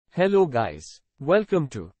Hello guys. Welcome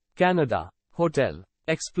to Canada Hotel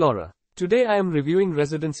Explorer. Today I am reviewing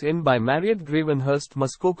Residence Inn by Marriott Gravenhurst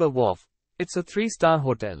Muskoka Wharf. It's a 3-star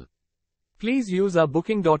hotel. Please use our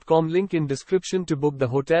booking.com link in description to book the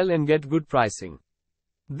hotel and get good pricing.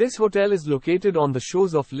 This hotel is located on the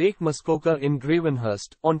shores of Lake Muskoka in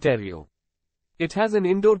Gravenhurst, Ontario. It has an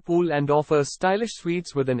indoor pool and offers stylish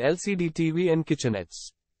suites with an LCD TV and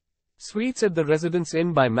kitchenettes. Suites at the Residence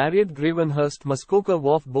Inn by Marriott Gravenhurst Muskoka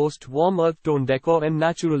Wharf boast warm earth tone decor and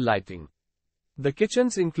natural lighting. The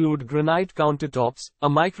kitchens include granite countertops, a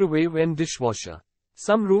microwave and dishwasher.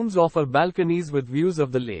 Some rooms offer balconies with views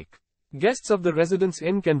of the lake. Guests of the Residence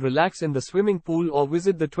Inn can relax in the swimming pool or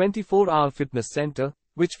visit the 24-hour fitness center,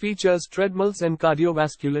 which features treadmills and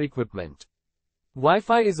cardiovascular equipment.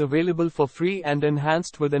 Wi-Fi is available for free and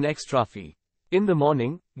enhanced with an extra fee. In the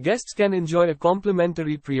morning, guests can enjoy a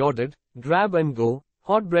complimentary preordered, grab-and-go,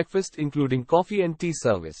 hot breakfast including coffee and tea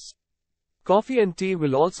service. Coffee and tea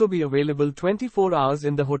will also be available 24 hours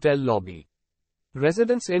in the hotel lobby.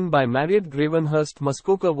 Residence Inn by Marriott Gravenhurst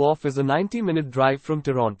Muskoka Wharf is a 90-minute drive from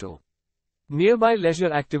Toronto. Nearby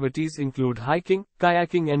leisure activities include hiking,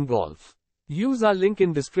 kayaking and golf. Use our link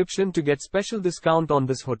in description to get special discount on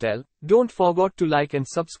this hotel. Don't forget to like and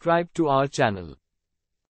subscribe to our channel.